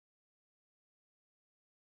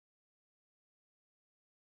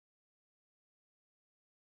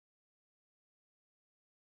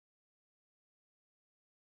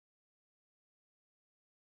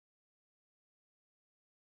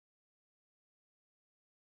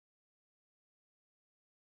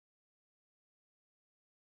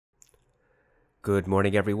Good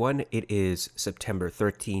morning, everyone. It is September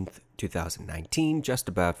 13th, 2019, just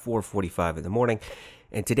about 4:45 in the morning,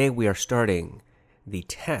 and today we are starting the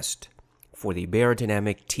test for the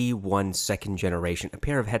Beyerdynamic T1 second generation, a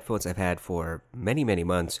pair of headphones I've had for many, many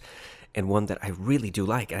months, and one that I really do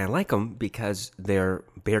like. And I like them because they're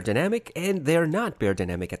Beyerdynamic and they're not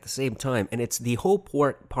Beyerdynamic at the same time, and it's the whole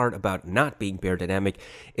part about not being Beyerdynamic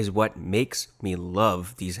is what makes me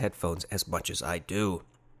love these headphones as much as I do.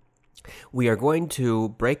 We are going to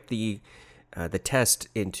break the test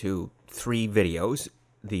into three videos: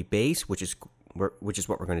 the bass, which is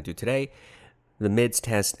what we're going to do today, the mids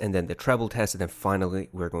test, and then the treble test, and then finally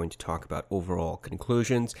we're going to talk about overall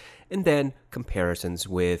conclusions and then comparisons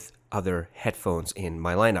with other headphones in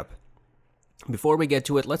my lineup. Before we get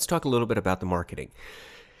to it, let's talk a little bit about the marketing.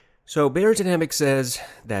 So Beyerdynamic says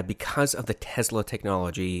that because of the Tesla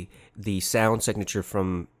technology, the sound signature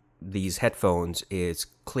from these headphones is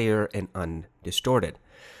clear and undistorted.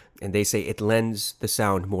 And they say it lends the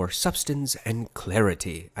sound more substance and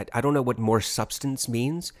clarity. I don't know what more substance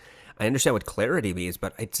means. I understand what clarity means,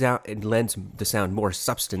 but it lends the sound more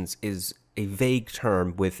substance is a vague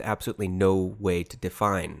term with absolutely no way to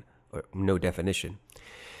define, or no definition.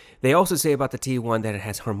 They also say about the T1 that it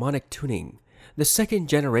has harmonic tuning. The second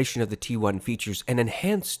generation of the T1 features an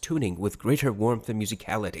enhanced tuning with greater warmth and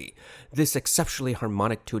musicality. This exceptionally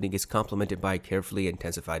harmonic tuning is complemented by a carefully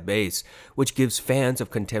intensified bass, which gives fans of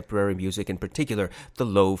contemporary music in particular the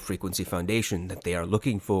low-frequency foundation that they are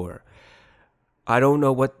looking for. I don't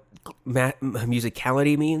know what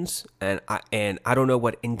musicality means, and I don't know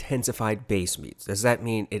what intensified bass means. Does that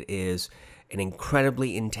mean it is an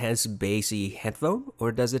incredibly intense bassy headphone,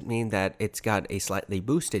 or does it mean that it's got a slightly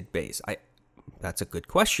boosted bass? That's a good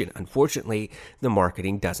question. Unfortunately, the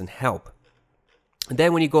marketing doesn't help. And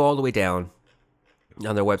then when you go all the way down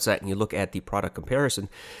on their website and you look at the product comparison,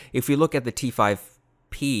 if you look at the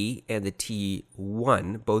T5P and the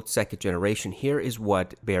T1, both second generation, here is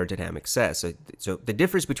what Beyerdynamic says. So the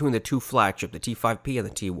difference between the two flagship, the T5P and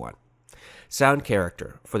the T1. Sound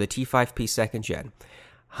character for the T5P second gen.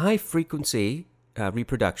 High frequency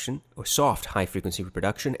reproduction, or soft high-frequency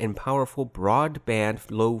reproduction, and powerful broadband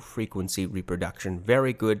low-frequency reproduction.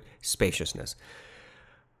 Very good spaciousness.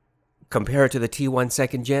 Compared to the T1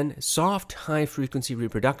 second gen, soft high-frequency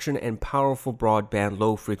reproduction and powerful broadband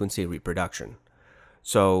low-frequency reproduction.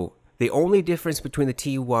 So the only difference between the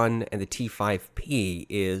T1 and the T5P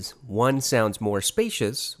is one sounds more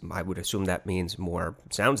spacious. I would assume that means more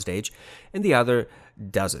soundstage, and the other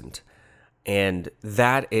doesn't. And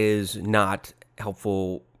that is not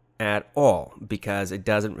helpful at all because it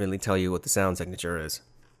doesn't really tell you what the sound signature is.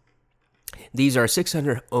 These are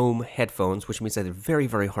 600 ohm headphones, which means that they're very,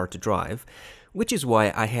 very hard to drive, which is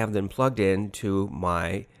why I have them plugged into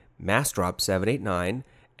my Massdrop 789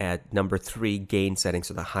 at number 3 gain setting,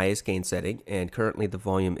 so the highest gain setting, and currently the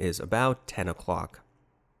volume is about 10 o'clock.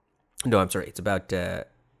 No, I'm sorry, it's about 8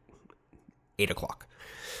 o'clock.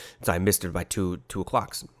 So I missed it by 2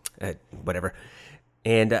 o'clocks, whatever.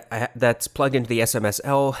 And that's plugged into the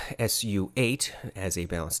SMSL SU8 as a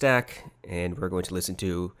balanced stack, and we're going to listen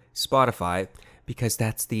to Spotify because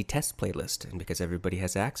that's the test playlist, and because everybody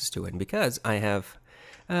has access to it, and because I have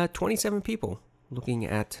 27 people looking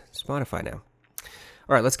at Spotify now.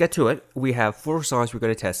 All right, let's get to it. We have 4 songs we're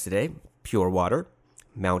going to test today: Pure Water,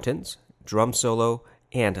 Mountains, Drum Solo,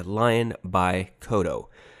 and Lion by Kodo.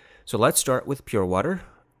 So let's start with Pure Water.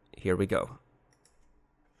 Here we go.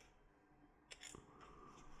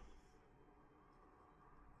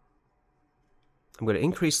 I'm going to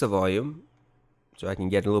increase the volume so I can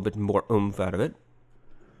get a little bit more oomph out of it.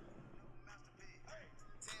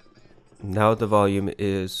 Now the volume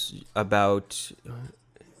is about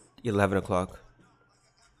 11 o'clock.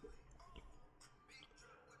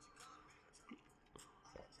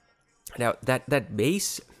 Now that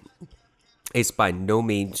bass is by no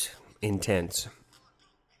means intense.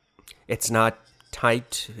 It's not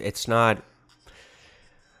tight. It's not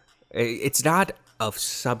of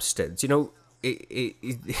substance. You know,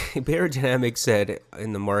 Beyerdynamic said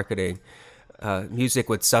in the marketing, music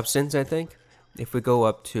with substance, I think. If we go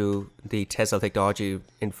up to the Tesla technology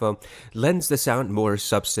info, lends the sound more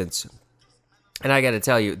substance. And I got to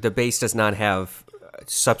tell you, the bass does not have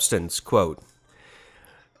substance, quote.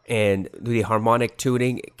 And the harmonic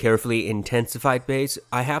tuning, carefully intensified bass,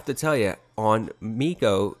 I have to tell you, on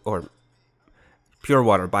Mego, or Pure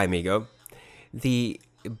Water by Mego, the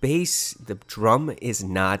bass, the drum is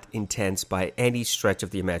not intense by any stretch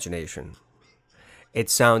of the imagination.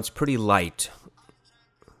 It sounds pretty light.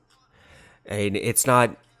 And it's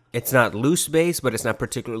not loose bass, but it's not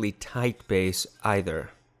particularly tight bass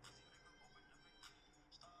either.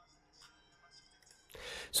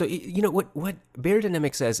 So you know what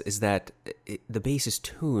Beyerdynamic says is that the bass is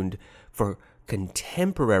tuned for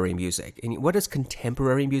contemporary music. And what does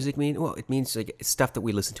contemporary music mean? Well, it means like stuff that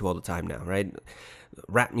we listen to all the time now, right?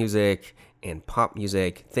 Rap music and pop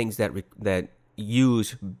music, things that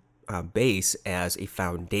use bass as a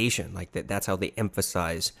foundation. Like that's how they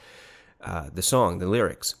emphasize the song, the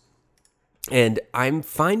lyrics. And I'm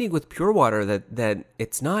finding with Pure Water that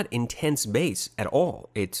it's not intense bass at all.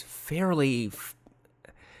 It's fairly,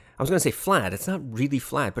 I was going to say flat. It's not really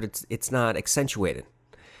flat, but it's not accentuated.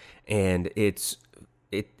 And it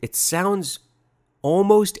sounds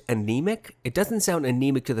almost anemic. It doesn't sound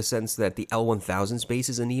anemic to the sense that the L1000's bass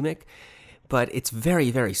is anemic, but it's very,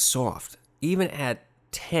 very soft. Even at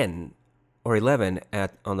 10 or 11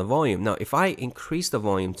 on the volume. Now, if I increase the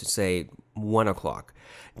volume to, say, 1 o'clock,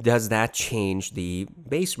 does that change the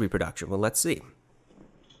bass reproduction? Well, let's see.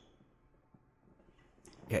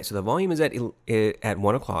 Okay, so the volume is at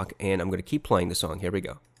 1 o'clock, and I'm going to keep playing the song. Here we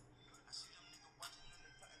go.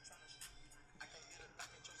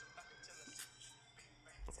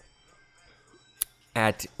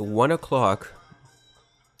 At 1 o'clock,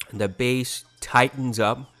 the bass tightens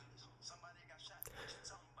up,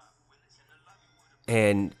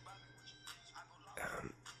 and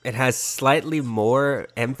it has slightly more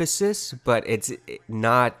emphasis, but it's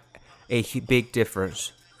not a big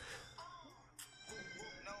difference.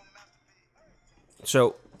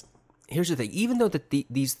 So here's the thing. Even though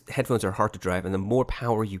these headphones are hard to drive, and the more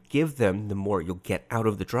power you give them, the more you'll get out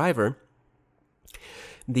of the driver,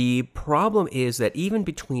 the problem is that even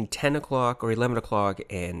between 10 o'clock or 11 o'clock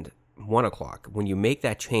and 1 o'clock, when you make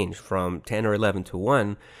that change from 10 or 11 to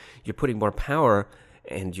 1, you're putting more power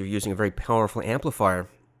and you're using a very powerful amplifier.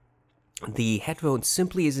 The headphone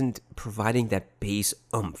simply isn't providing that bass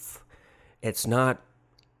oomph. It's not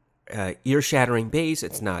ear-shattering bass.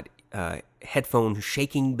 It's not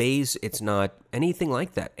headphone-shaking bass. It's not anything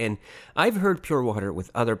like that. And I've heard Pure Water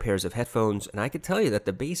with other pairs of headphones, and I could tell you that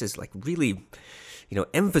the bass is like really,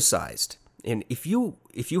 emphasized. And if you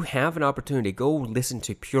have an opportunity, go listen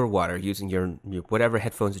to Pure Water using your whatever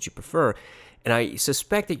headphones that you prefer. And I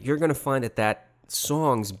suspect that you're going to find that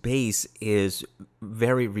song's bass is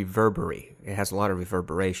very reverberant. It has a lot of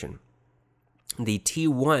reverberation. The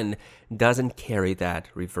T1 doesn't carry that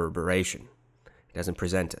reverberation. It doesn't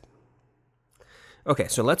present it. Okay,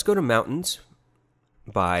 so let's go to Mountains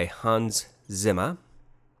by Hans Zimmer.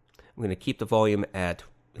 I'm going to keep the volume at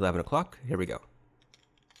 11 o'clock. Here we go.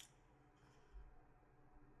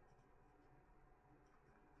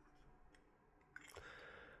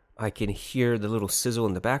 I can hear the little sizzle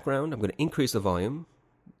in the background. I'm going to increase the volume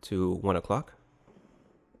to 1 o'clock.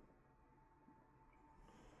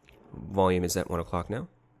 Volume is at 1 o'clock now.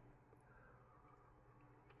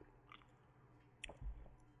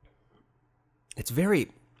 It's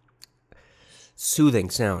very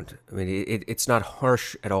soothing sound. I mean, it's not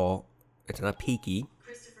harsh at all. It's not peaky.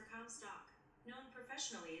 Christopher Comstock, known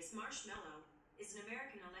professionally as Marshmello, is an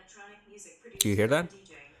American electronic music producer. Do you hear that? And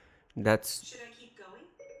DJ. That's. Should I keep going?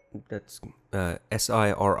 That's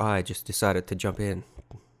SIRI just decided to jump in.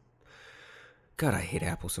 God, I hate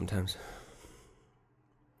Apple sometimes.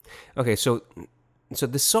 Okay, so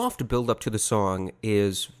the soft build-up to the song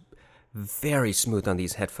is very smooth on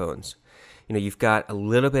these headphones. You've got a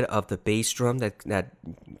little bit of the bass drum that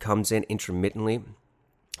comes in intermittently,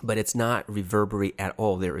 but it's not reverberate at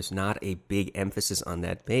all. There is not a big emphasis on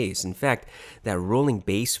that bass. In fact, that rolling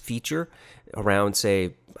bass feature around,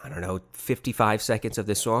 say, 55 seconds of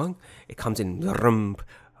this song, it comes in brum,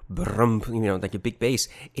 brum, like a big bass.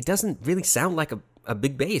 It doesn't really sound like a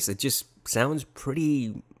big bass. It just sounds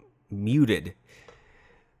pretty muted.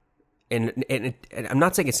 And I'm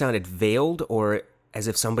not saying it sounded veiled or as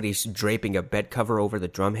if somebody's draping a bed cover over the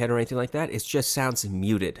drum head or anything like that. It just sounds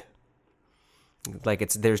muted. Like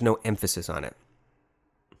there's no emphasis on it.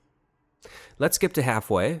 Let's skip to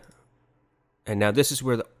halfway. And now this is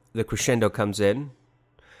where the crescendo comes in.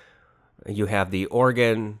 You have the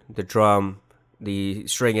organ, the drum, the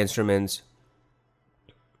string instruments.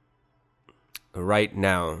 Right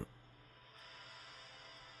now.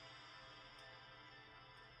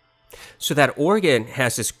 So that organ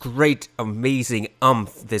has this great, amazing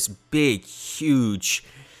umph, this big, huge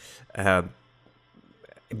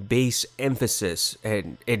bass emphasis,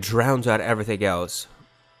 and it drowns out everything else.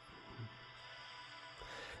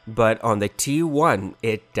 But on the T1,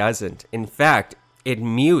 it doesn't. In fact, it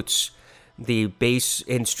mutes the bass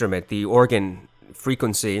instrument, the organ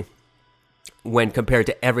frequency, when compared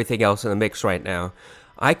to everything else in the mix right now.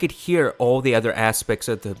 I could hear all the other aspects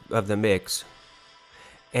of the mix,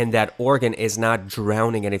 and that organ is not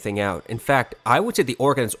drowning anything out. In fact, I would say the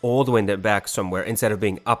organ is all the way in the back somewhere instead of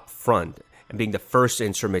being up front and being the first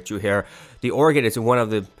instrument you hear. The organ is one of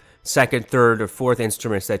the second, third, or fourth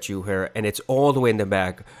instruments that you hear, and it's all the way in the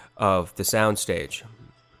back of the soundstage.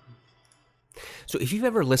 So if you've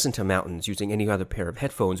ever listened to Mountains using any other pair of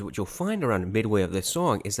headphones, what you'll find around midway of this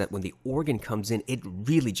song is that when the organ comes in, it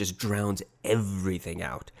really just drowns everything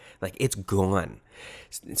out. Like, it's gone.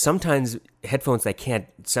 Sometimes headphones that can't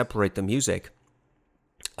separate the music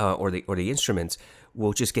or the instruments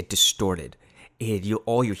will just get distorted.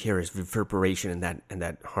 All you hear is reverberation and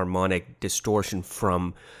that harmonic distortion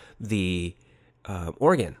from the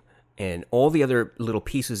organ. And all the other little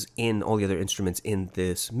pieces in all the other instruments in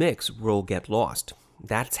this mix will get lost.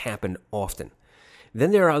 That's happened often.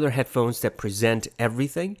 Then there are other headphones that present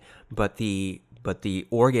everything, but the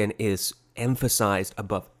organ is emphasized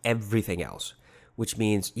above everything else, which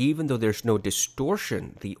means even though there's no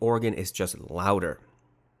distortion, the organ is just louder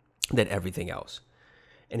than everything else.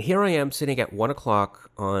 And here I am sitting at 1 o'clock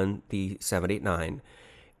on the 789,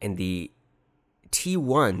 and the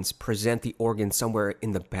T1s present the organ somewhere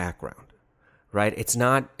in the background, right? It's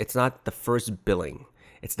not the first billing.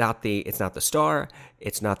 It's not the star.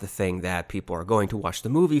 It's not the thing that people are going to watch the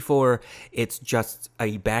movie for. It's just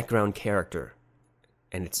a background character,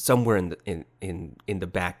 and it's somewhere in the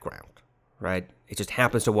background, right? It just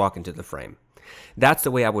happens to walk into the frame. That's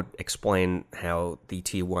the way I would explain how the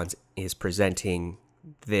T1s is presenting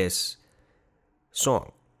this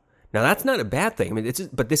song. Now, that's not a bad thing. I mean,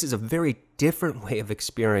 but this is a very different way of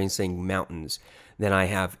experiencing Mountains than I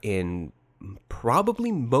have in probably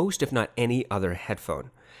most, if not any other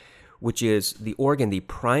headphone, which is the organ, the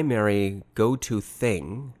primary go-to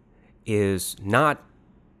thing, is not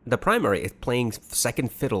the primary. It's playing second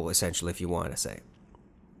fiddle, essentially, if you want to say.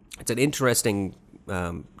 It's an interesting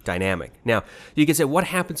dynamic. Now, you can say, what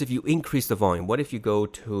happens if you increase the volume? What if you go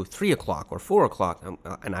to 3 o'clock or 4 o'clock?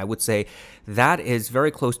 And I would say that is very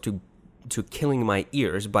close to killing my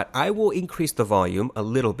ears, but I will increase the volume a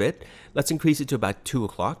little bit. Let's increase it to about 2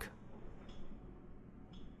 o'clock.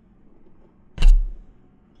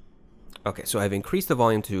 Okay, so I've increased the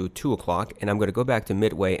volume to 2 o'clock, and I'm going to go back to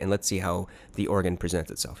midway, and let's see how the organ presents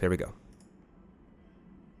itself. Here we go.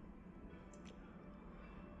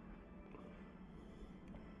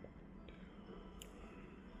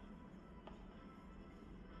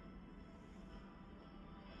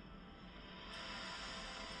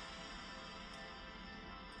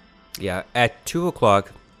 Yeah, at 2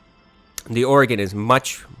 o'clock, the organ is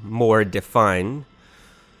much more defined.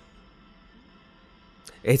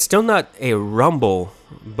 It's still not a rumble,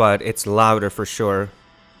 but it's louder for sure.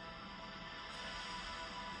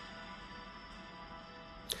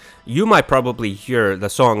 You might probably hear the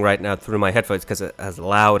song right now through my headphones because it's as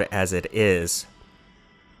loud as it is.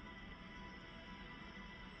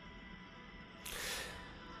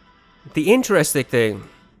 The interesting thing,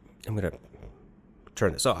 I'm going to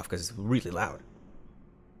turn this off because it's really loud.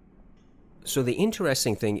 So the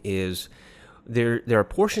interesting thing is there are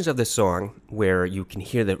portions of the song where you can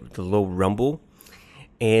hear the low rumble,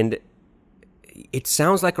 and it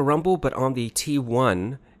sounds like a rumble, but on the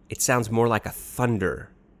T1 it sounds more like a thunder,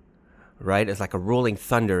 right? It's like a rolling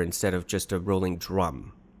thunder instead of just a rolling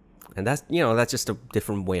drum. And that's just a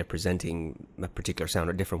different way of presenting a particular sound,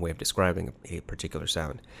 or a different way of describing a particular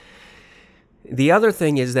sound. The other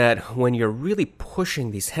thing is that when you're really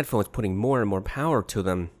pushing these headphones, putting more and more power to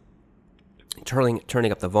them,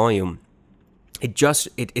 turning up the volume,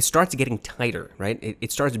 it starts getting tighter, right?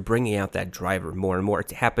 It starts bringing out that driver more and more.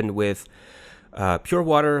 It happened with Pure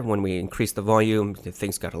Water. When we increased the volume,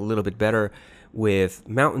 things got a little bit better. With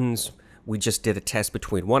Mountains, we just did a test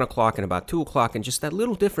between 1 o'clock and about 2 o'clock, and just that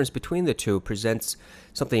little difference between the two presents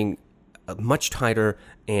something much tighter,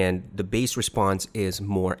 and the bass response is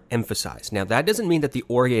more emphasized. Now, that doesn't mean that the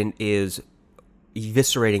organ is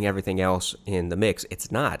eviscerating everything else in the mix.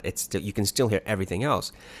 It's not. You can still hear everything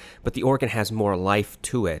else, but the organ has more life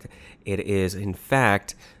to it. It is, in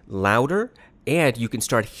fact, louder, and you can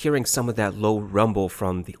start hearing some of that low rumble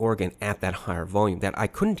from the organ at that higher volume that I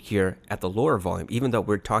couldn't hear at the lower volume, even though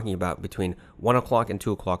we're talking about between 1 o'clock and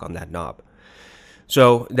 2 o'clock on that knob.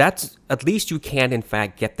 So that's, at least you can, in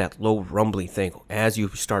fact, get that low rumbly thing as you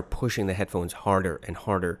start pushing the headphones harder and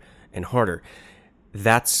harder and harder.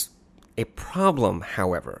 That's a problem,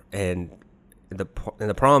 however, and the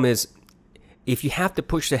problem is, if you have to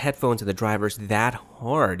push the headphones and the drivers that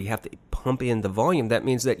hard, you have to pump in the volume, that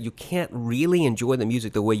means that you can't really enjoy the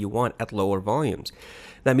music the way you want at lower volumes.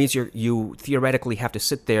 That means you theoretically have to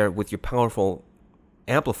sit there with your powerful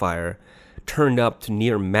amplifier turned up to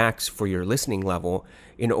near max for your listening level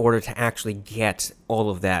in order to actually get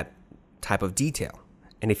all of that type of detail.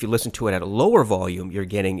 And if you listen to it at a lower volume, you're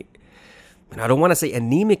getting, I don't want to say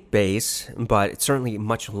anemic bass, but it's certainly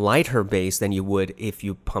much lighter bass than you would if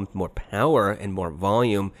you pumped more power and more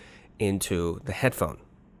volume into the headphone.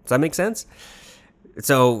 Does that make sense?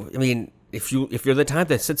 So, I mean, if you're the type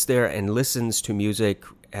that sits there and listens to music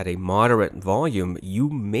at a moderate volume, you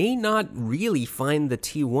may not really find the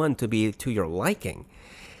T1 to be to your liking.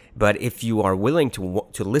 But if you are willing to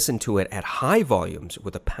listen to it at high volumes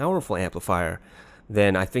with a powerful amplifier,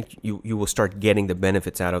 then I think you will start getting the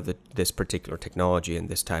benefits out of this particular technology and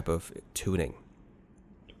this type of tuning.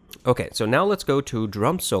 Okay, so now let's go to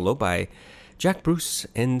Drum Solo by Jack Bruce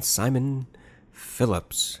and Simon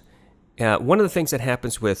Phillips. One of the things that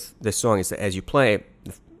happens with this song is that as you play,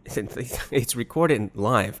 it's recorded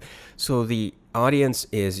live, so the audience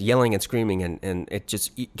is yelling and screaming, and it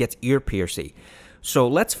just gets ear-piercing. So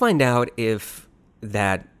let's find out if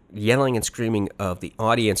that yelling and screaming of the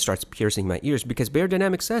audience starts piercing my ears, because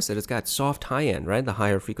Beyerdynamic says that it's got soft high end, right? The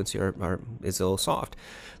higher frequency is a little soft.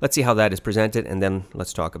 Let's see how that is presented, and then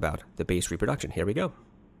let's talk about the bass reproduction. Here we go.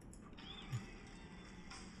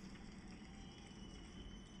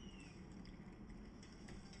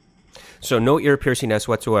 So no ear piercingness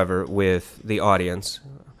whatsoever with the audience.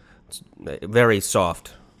 It's very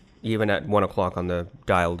soft, even at 1 o'clock on the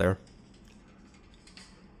dial there.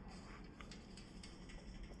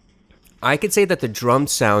 I could say that the drum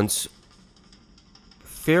sounds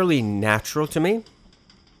fairly natural to me.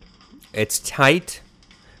 It's tight,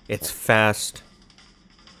 it's fast,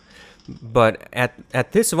 but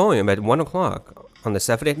at this volume, at 1 o'clock on the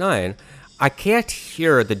 789, I can't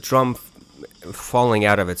hear the drum falling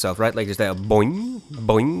out of itself, right? Like there's that boing,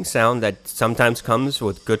 boing sound that sometimes comes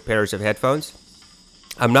with good pairs of headphones.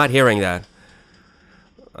 I'm not hearing that.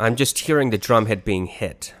 I'm just hearing the drum head being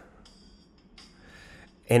hit.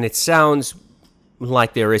 And it sounds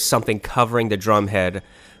like there is something covering the drum head,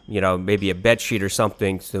 you know, maybe a bed sheet or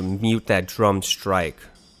something to mute that drum strike.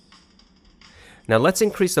 Now let's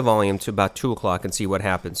increase the volume to about 2 o'clock and see what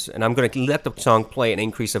happens. And I'm going to let the song play and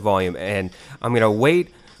increase the volume. And I'm going to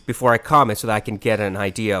wait before I comment so that I can get an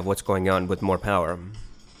idea of what's going on with more power.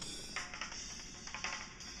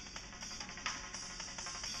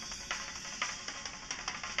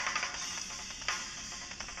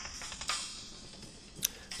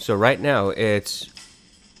 So right now it's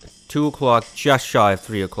 2 o'clock, just shy of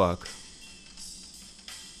 3 o'clock.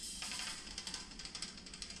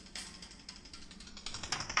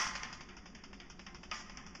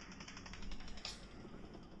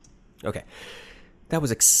 Okay, that was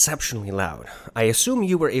exceptionally loud. I assume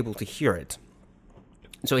you were able to hear it.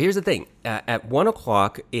 So here's the thing. At 1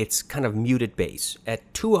 o'clock, it's kind of muted bass.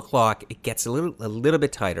 At 2 o'clock, it gets a little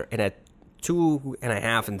bit tighter. And at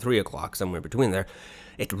 2.5 and 3 o'clock, somewhere between there,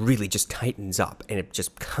 it really just tightens up and it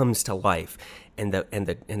just comes to life. And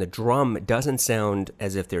the drum doesn't sound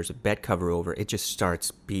as if there's a bed cover over. It just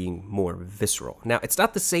starts being more visceral. Now, it's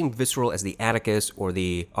not the same visceral as the Atticus or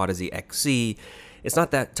the Audeze XC. It's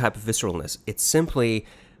not that type of visceralness. It's simply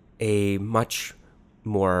a much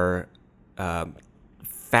more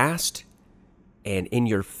fast and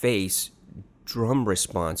in-your-face drum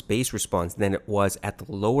response, bass response, than it was at the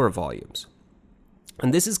lower volumes.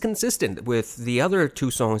 And this is consistent with the other two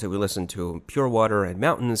songs that we listened to, Pure Water and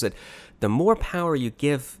Mountains, that the more power you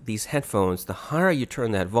give these headphones, the higher you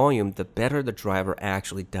turn that volume, the better the driver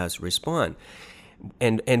actually does respond.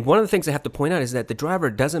 And one of the things I have to point out is that the driver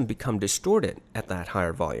doesn't become distorted at that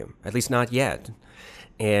higher volume, at least not yet.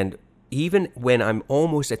 And even when I'm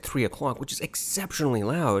almost at 3 o'clock, which is exceptionally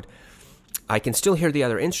loud, I can still hear the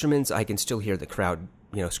other instruments. I can still hear the crowd,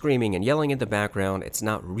 screaming and yelling in the background. It's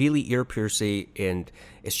not really ear-piercing, and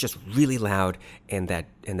it's just really loud, and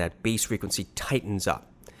that bass frequency tightens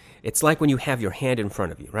up. It's like when you have your hand in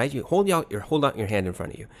front of you, right? You hold out your hand in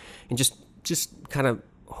front of you, and just kind of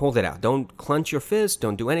hold it out. Don't clench your fist.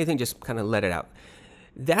 Don't do anything. Just kind of let it out.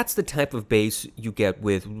 That's the type of bass you get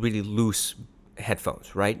with really loose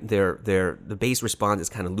headphones, right? The bass response is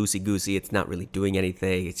kind of loosey-goosey. It's not really doing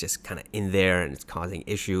anything. It's just kind of in there, and it's causing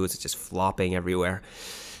issues. It's just flopping everywhere.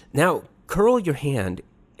 Now, curl your hand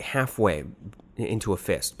halfway into a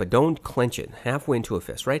fist, but don't clench it. Halfway into a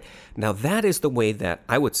fist, right? Now, that is the way that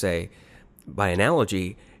I would say, by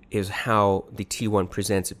analogy, is how the T1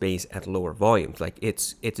 presents bass at lower volumes. Like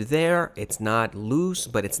it's there, it's not loose,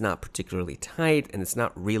 but it's not particularly tight, and it's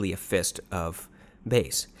not really a fist of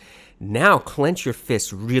bass. Now clench your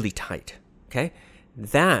fist really tight, okay?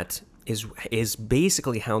 That is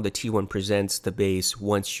basically how the T1 presents the bass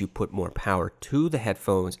once you put more power to the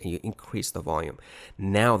headphones and you increase the volume.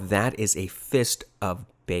 Now that is a fist of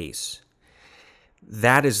bass.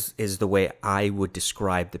 That is the way I would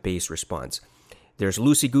describe the bass response. There's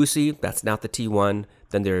loosey-goosey, that's not the T1.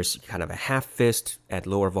 Then there's kind of a half fist at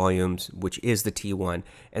lower volumes, which is the T1.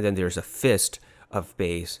 And then there's a fist of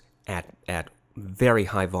bass at very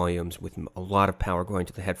high volumes with a lot of power going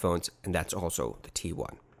to the headphones, and that's also the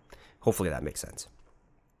T1. Hopefully that makes sense.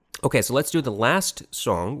 Okay, so let's do the last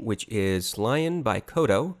song, which is Lion by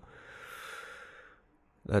Kodo.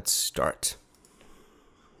 Let's start.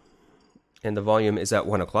 And the volume is at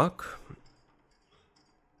 1 o'clock.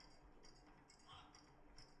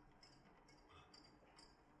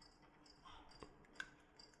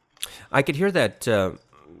 I could hear that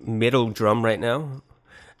middle drum right now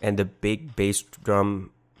and the big bass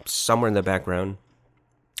drum somewhere in the background.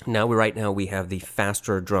 Right now we have the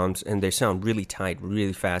faster drums, and they sound really tight,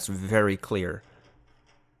 really fast, very clear.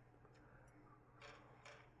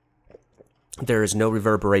 There is no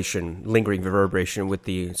reverberation, lingering reverberation with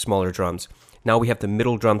the smaller drums. Now we have the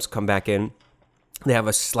middle drums come back in. They have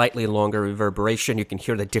a slightly longer reverberation. You can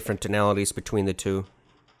hear the different tonalities between the two.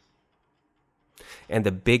 And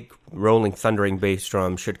the big rolling, thundering bass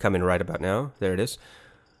drum should come in right about now. There it is.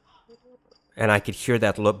 And I could hear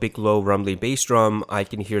that big, low, rumbly bass drum. I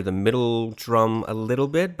can hear the middle drum a little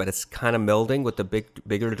bit, but it's kind of melding with the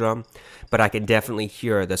bigger drum. But I can definitely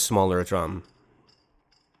hear the smaller drum.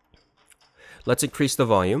 Let's increase the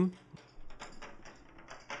volume.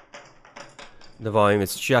 The volume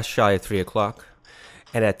is just shy of 3 o'clock.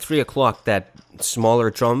 And at 3 o'clock, that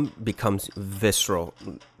smaller drum becomes visceral.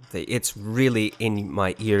 It's really in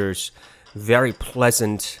my ears. Very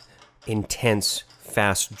pleasant, intense,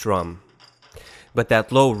 fast drum. But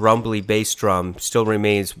that low, rumbly bass drum still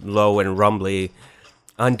remains low and rumbly,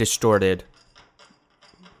 undistorted,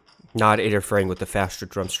 not interfering with the faster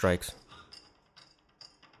drum strikes.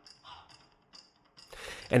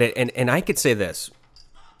 And I could say this.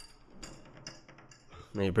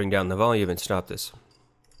 Let me bring down the volume and stop this.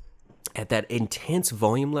 At that intense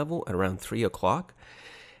volume level at around 3 o'clock,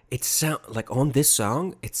 it sound like on this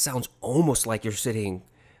song, it sounds almost like you're sitting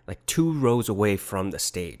like 2 rows away from the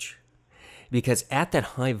stage. Because at that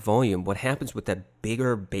high volume, what happens with that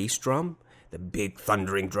bigger bass drum, the big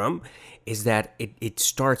thundering drum, is that it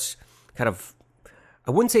starts kind of,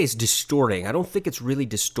 I wouldn't say it's distorting. I don't think it's really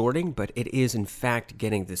distorting, but it is in fact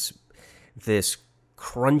getting this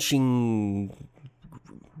crunching,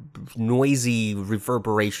 noisy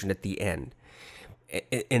reverberation at the end.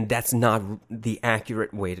 And that's not the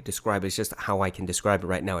accurate way to describe it. It's just how I can describe it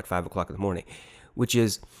right now at 5 o'clock in the morning, which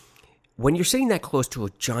is when you're sitting that close to a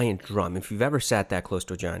giant drum, if you've ever sat that close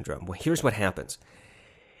to a giant drum, well, here's what happens.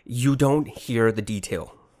 You don't hear the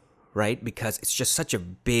detail, right? Because it's just such a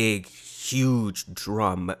big, huge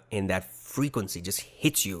drum, and that frequency just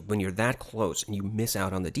hits you when you're that close, and you miss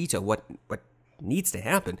out on the detail. What needs to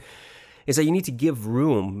happen is that you need to give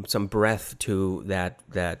room, some breath to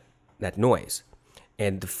that noise.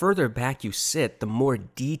 And the further back you sit, the more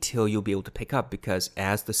detail you'll be able to pick up, because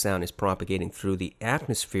as the sound is propagating through the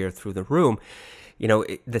atmosphere, through the room,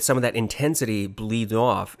 some of that intensity bleeds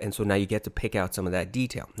off, and so now you get to pick out some of that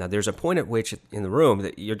detail. Now, there's a point at which in the room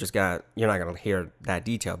that you're not going to hear that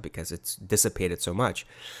detail because it's dissipated so much.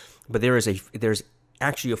 But there's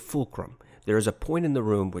actually a fulcrum. There is a point in the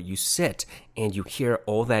room where you sit and you hear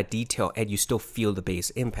all that detail, and you still feel the bass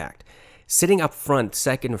impact. Sitting up front,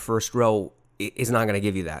 second or first row, is not going to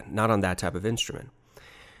give you that, not on that type of instrument.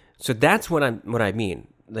 So that's what I mean.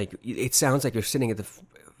 Like, it sounds like you're sitting at the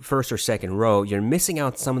first or second row. You're missing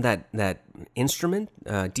out some of that instrument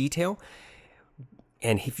detail.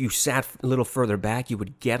 And if you sat a little further back, you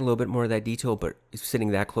would get a little bit more of that detail. But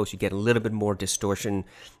sitting that close, you get a little bit more distortion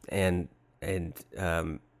and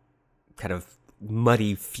kind of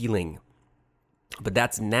muddy feeling. But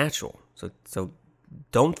that's natural. So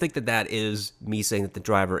don't think that is me saying that the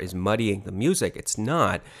driver is muddying the music. It's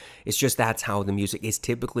not. It's just that's how the music is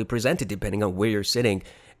typically presented, depending on where you're sitting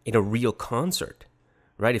in a real concert,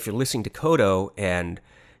 right? If you're listening to Kodo and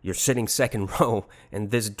you're sitting second row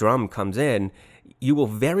and this drum comes in, you will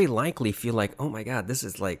very likely feel like, oh my God, this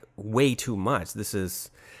is like way too much. This is,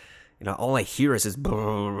 all I hear is this,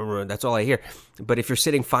 that's all I hear. But if you're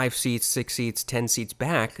sitting 5 seats, 6 seats, 10 seats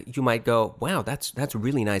back, you might go, wow, that's a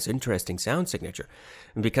really nice, interesting sound signature.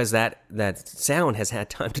 And because that sound has had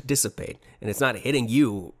time to dissipate, and it's not hitting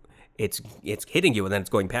you, it's hitting you and then it's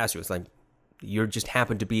going past you. It's like you just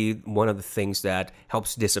happen to be one of the things that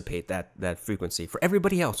helps dissipate that frequency for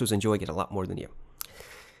everybody else who's enjoying it a lot more than you.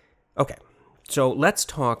 Okay, so let's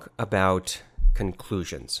talk about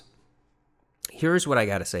conclusions. Here's what I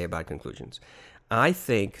got to say about conclusions. I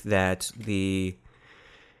think that the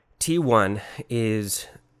T1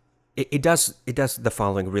 it does the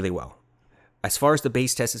following really well. As far as the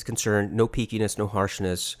bass test is concerned, no peakiness, no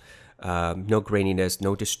harshness, no graininess,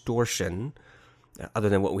 no distortion, other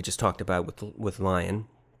than what we just talked about with Lion.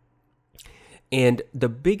 And the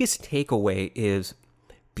biggest takeaway is,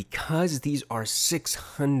 because these are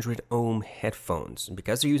 600 ohm headphones, and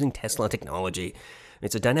because they're using Tesla technology,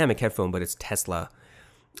 it's a dynamic headphone, but it's Tesla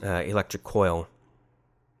electric coil.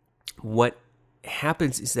 What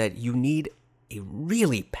happens is that you need a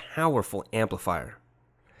really powerful amplifier,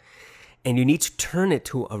 and you need to turn it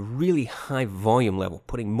to a really high volume level,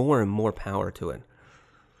 putting more and more power to it,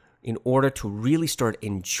 in order to really start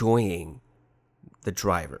enjoying the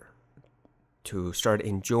driver, to start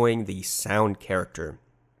enjoying the sound character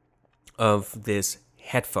of this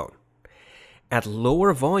headphone. At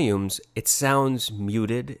lower volumes, it sounds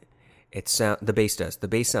muted. The bass does. The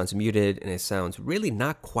bass sounds muted, and it sounds really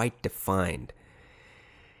not quite defined.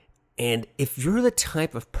 And if you're the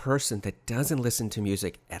type of person that doesn't listen to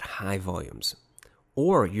music at high volumes,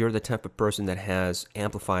 or you're the type of person that has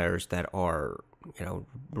amplifiers that are,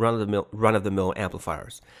 run-of-the-mill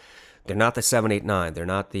amplifiers, they're not the 789, they're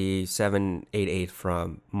not the 788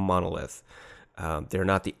 from Monolith, they're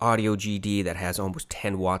not the Audio GD that has almost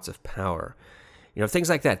 10 watts of power, things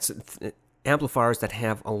like that. Amplifiers that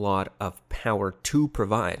have a lot of power to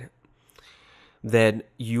provide, then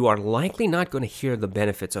you are likely not going to hear the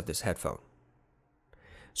benefits of this headphone.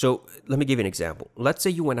 So let me give you an example. Let's say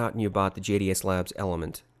you went out and you bought the JDS Labs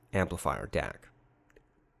Element amplifier DAC.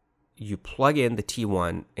 You plug in the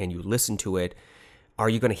T1 and you listen to it. Are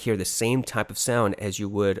you going to hear the same type of sound as you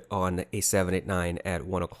would on a 789 at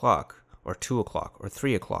 1 o'clock or 2 o'clock or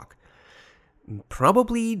 3 o'clock?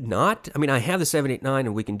 Probably not. I mean, I have the 789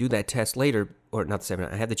 and we can do that test later, or not the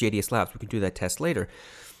 789, I have the JDS Labs, we can do that test later.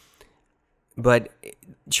 But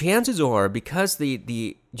chances are, because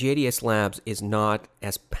the JDS Labs is not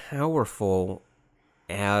as powerful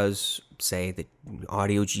as, say, the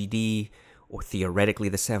Audio GD or theoretically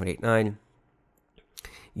the 789,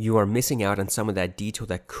 you are missing out on some of that detail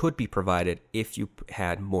that could be provided if you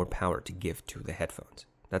had more power to give to the headphones.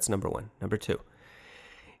 That's number one. Number two,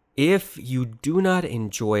 if you do not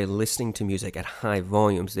enjoy listening to music at high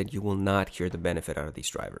volumes, then you will not hear the benefit out of these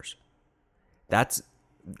drivers. That's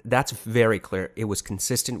very clear. It was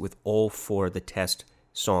consistent with all 4 of the test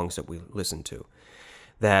songs that we listened to,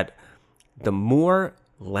 that the more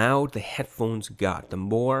loud the headphones got, the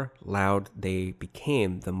more loud they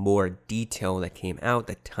became, the more detail that came out,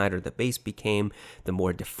 the tighter the bass became, the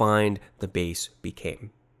more defined the bass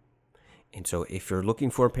became. And so if you're looking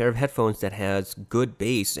for a pair of headphones that has good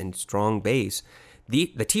bass and strong bass,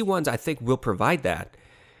 the T1s, I think, will provide that.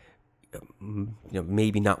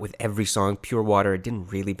 Maybe not with every song. Pure Water, it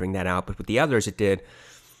didn't really bring that out, but with the others it did.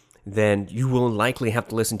 Then you will likely have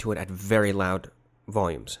to listen to it at very loud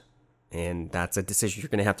volumes. And that's a decision you're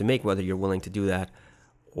going to have to make, whether you're willing to do that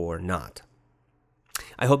or not.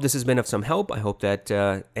 I hope this has been of some help. I hope that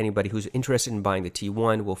anybody who's interested in buying the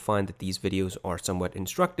T1 will find that these videos are somewhat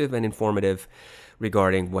instructive and informative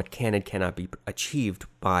regarding what can and cannot be achieved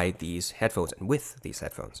by these headphones and with these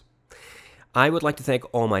headphones. I would like to thank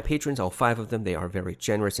all my patrons, all 5 of them. They are very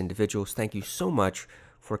generous individuals. Thank you so much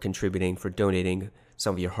for contributing, for donating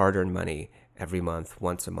some of your hard-earned money every month,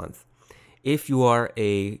 once a month. If you are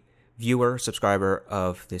a viewer, subscriber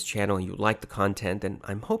of this channel, and you like the content, then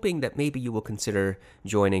I'm hoping that maybe you will consider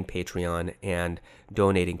joining Patreon and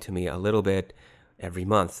donating to me a little bit every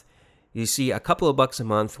month. You see, a couple of bucks a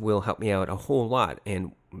month will help me out a whole lot,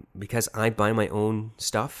 and because I buy my own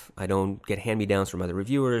stuff, I don't get hand-me-downs from other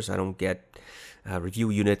reviewers, I don't get review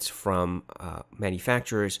units from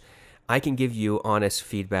manufacturers, I can give you honest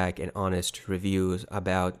feedback and honest reviews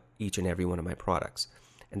about each and every one of my products.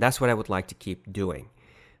 And that's what I would like to keep doing.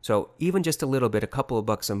 So even just a little bit, a couple of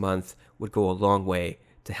bucks a month would go a long way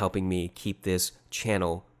to helping me keep this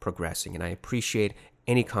channel progressing. And I appreciate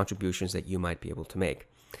any contributions that you might be able to make.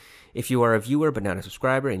 If you are a viewer but not a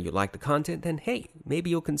subscriber and you like the content, then hey, maybe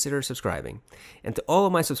you'll consider subscribing. And to all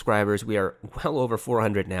of my subscribers, we are well over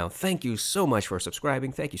 400 now. Thank you so much for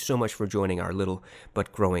subscribing. Thank you so much for joining our little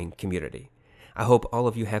but growing community. I hope all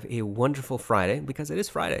of you have a wonderful Friday, because it is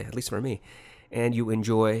Friday, at least for me, and you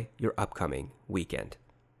enjoy your upcoming weekend.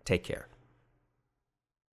 Take care.